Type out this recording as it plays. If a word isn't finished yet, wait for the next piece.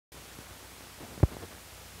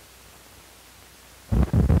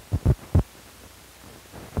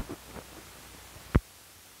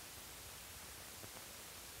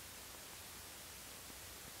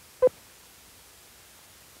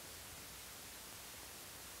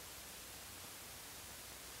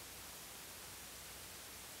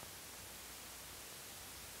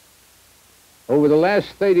Over the last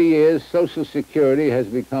 30 years, Social Security has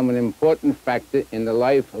become an important factor in the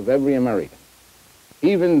life of every American,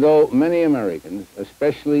 even though many Americans,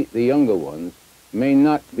 especially the younger ones, may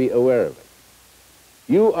not be aware of it.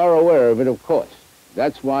 You are aware of it, of course.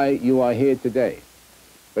 That's why you are here today.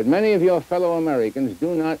 But many of your fellow Americans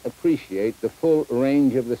do not appreciate the full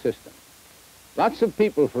range of the system. Lots of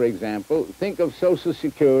people, for example, think of Social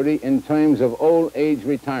Security in terms of old age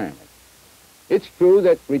retirement. It's true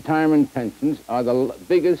that retirement pensions are the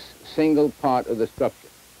biggest single part of the structure.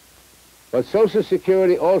 But Social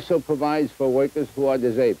Security also provides for workers who are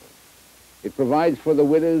disabled. It provides for the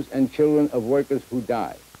widows and children of workers who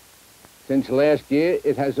die. Since last year,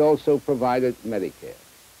 it has also provided Medicare.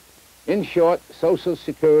 In short, Social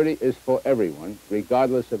Security is for everyone,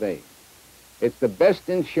 regardless of age. It's the best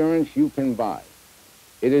insurance you can buy.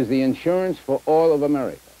 It is the insurance for all of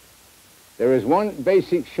America. There is one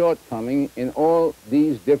basic shortcoming in all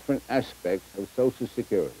these different aspects of Social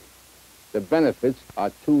Security. The benefits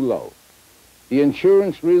are too low. The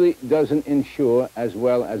insurance really doesn't insure as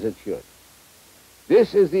well as it should.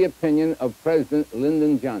 This is the opinion of President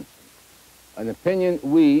Lyndon Johnson, an opinion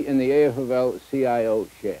we in the AFL-CIO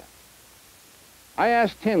share. I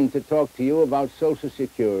asked him to talk to you about Social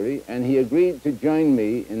Security, and he agreed to join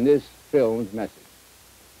me in this filmed message.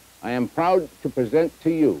 I am proud to present to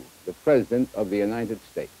you the President of the United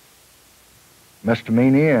States. Mr.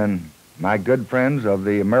 Meany and my good friends of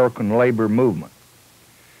the American labor movement,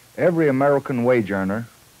 every American wage earner,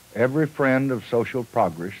 every friend of social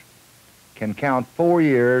progress can count 4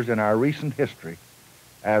 years in our recent history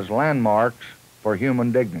as landmarks for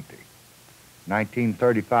human dignity.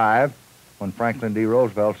 1935, when Franklin D.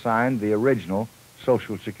 Roosevelt signed the original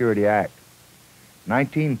Social Security Act.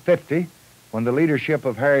 1950, when the leadership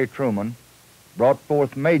of Harry Truman brought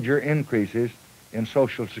forth major increases in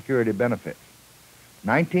Social Security benefits.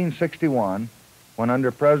 1961, when under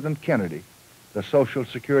President Kennedy, the Social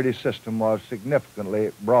Security system was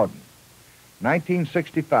significantly broadened.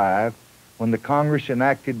 1965, when the Congress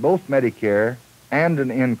enacted both Medicare and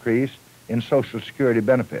an increase in Social Security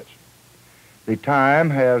benefits. The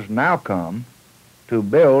time has now come to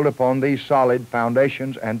build upon these solid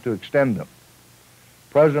foundations and to extend them.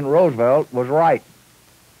 President Roosevelt was right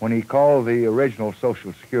when he called the original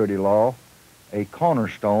Social Security law a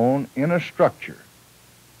cornerstone in a structure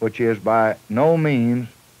which is by no means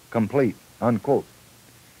complete, unquote.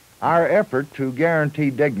 Our effort to guarantee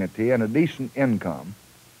dignity and a decent income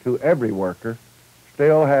to every worker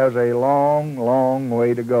still has a long, long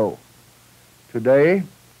way to go. Today,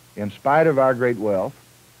 in spite of our great wealth,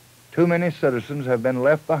 too many citizens have been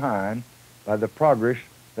left behind by the progress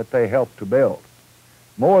that they helped to build.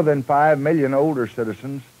 More than 5 million older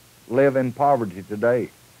citizens live in poverty today,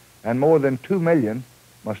 and more than 2 million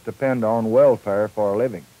must depend on welfare for a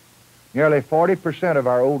living. Nearly 40% of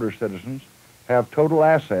our older citizens have total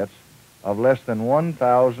assets of less than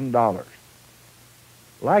 $1,000.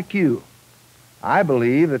 Like you, I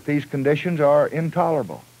believe that these conditions are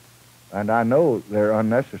intolerable, and I know they're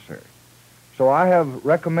unnecessary. So I have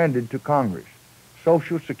recommended to Congress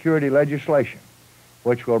Social Security legislation,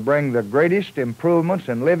 which will bring the greatest improvements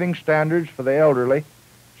in living standards for the elderly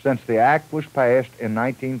since the act was passed in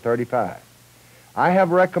 1935. I have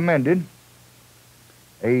recommended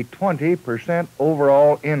a 20%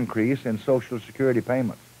 overall increase in Social Security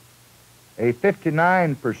payments, a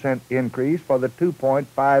 59% increase for the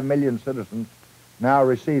 2.5 million citizens now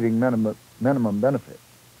receiving minimum benefits,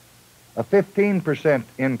 a 15%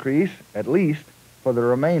 increase at least for the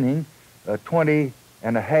remaining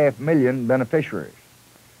 20.5 million beneficiaries,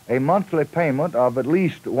 a monthly payment of at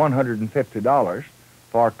least $150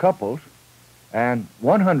 for couples and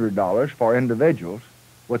 $100 for individuals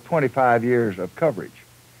with 25 years of coverage,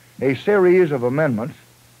 a series of amendments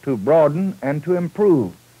to broaden and to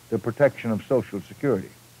improve the protection of Social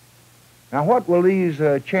Security. Now, what will these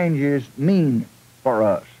changes mean for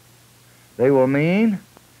us? They will mean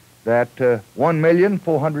that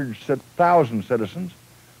 1,400,000 citizens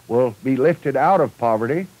will be lifted out of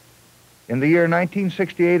poverty in the year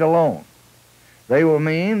 1968 alone. They will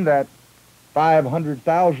mean that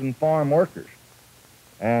 500,000 farm workers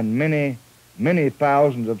and many, many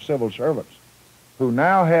thousands of civil servants who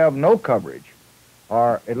now have no coverage,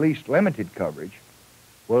 or at least limited coverage,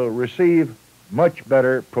 will receive much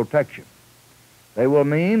better protection. They will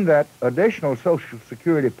mean that additional Social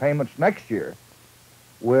Security payments next year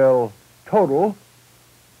will total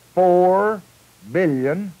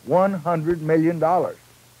 $4,100,000,000,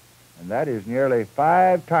 and that is nearly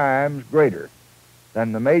 5 times greater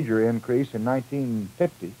than the major increase in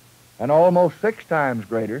 1950 and almost 6 times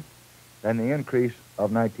greater than the increase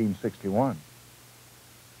of 1961.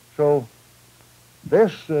 So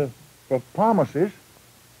This promises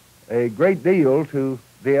a great deal to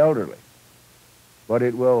the elderly, but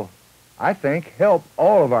it will, I think, help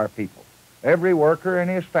all of our people, every worker and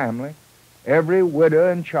his family, every widow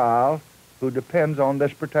and child who depends on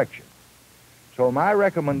this protection. So my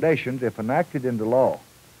recommendations, if enacted into law,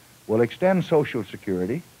 will extend Social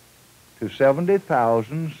Security to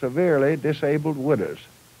 70,000 severely disabled widows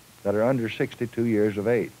that are under 62 years of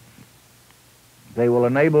age. They will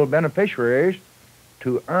enable beneficiaries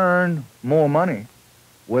to earn more money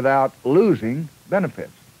without losing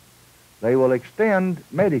benefits. They will extend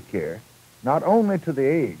Medicare not only to the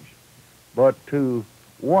age, but to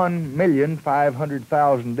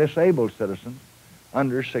 1,500,000 disabled citizens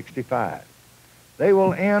under 65. They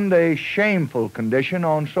will end a shameful condition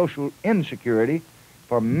on social insecurity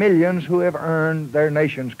for millions who have earned their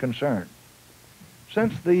nation's concern.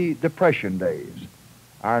 Since the Depression days,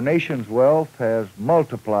 our nation's wealth has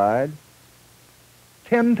multiplied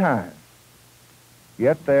 10 times.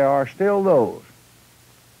 Yet there are still those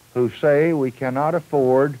who say we cannot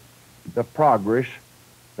afford the progress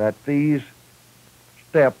that these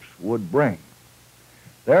steps would bring.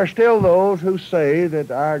 There are still those who say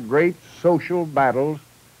that our great social battles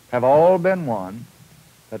have all been won,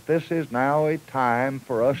 that this is now a time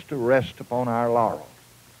for us to rest upon our laurels.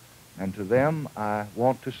 And to them, I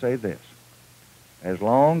want to say this. As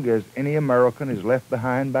long as any American is left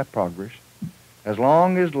behind by progress, as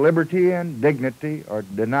long as liberty and dignity are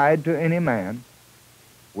denied to any man,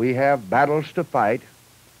 we have battles to fight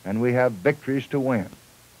and we have victories to win.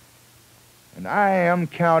 And I am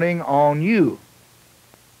counting on you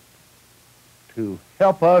to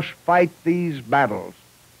help us fight these battles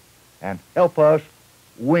and help us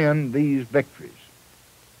win these victories.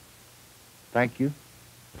 Thank you.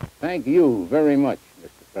 Thank you very much,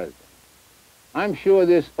 Mr. President. I'm sure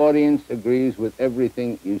this audience agrees with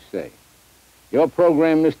everything you say. Your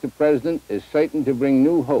program, Mr. President, is certain to bring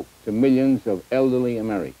new hope to millions of elderly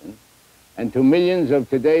Americans and to millions of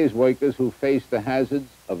today's workers who face the hazards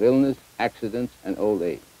of illness, accidents, and old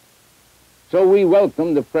age. So we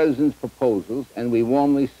welcome the President's proposals and we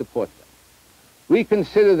warmly support them. We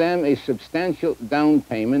consider them a substantial down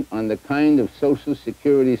payment on the kind of Social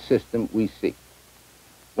Security system we seek.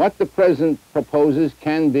 What the President proposes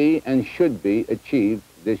can be and should be achieved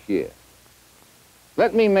this year.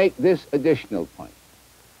 Let me make this additional point.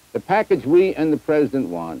 The package we and the President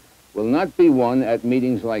want will not be won at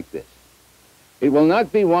meetings like this. It will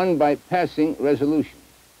not be won by passing resolutions.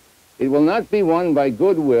 It will not be won by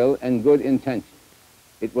goodwill and good intentions.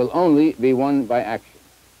 It will only be won by action,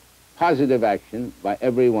 positive action by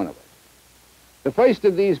every one of us. The first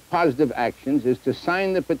of these positive actions is to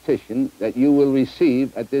sign the petition that you will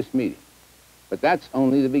receive at this meeting. But that's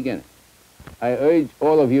only the beginning. I urge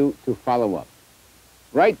all of you to follow up.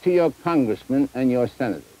 Write to your congressmen and your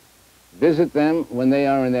senators. Visit them when they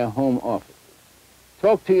are in their home offices.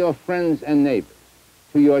 Talk to your friends and neighbors,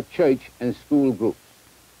 to your church and school groups,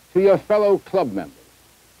 to your fellow club members.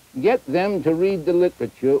 Get them to read the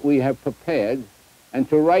literature we have prepared and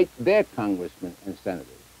to write their congressmen and senators.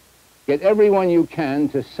 Get everyone you can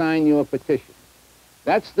to sign your petition.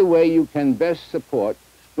 That's the way you can best support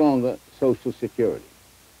stronger Social Security.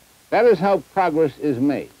 That is how progress is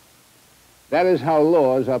made. That is how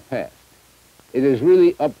laws are passed. It is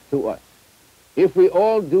really up to us. If we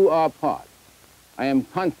all do our part, I am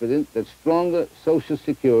confident that stronger Social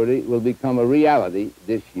Security will become a reality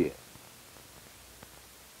this year.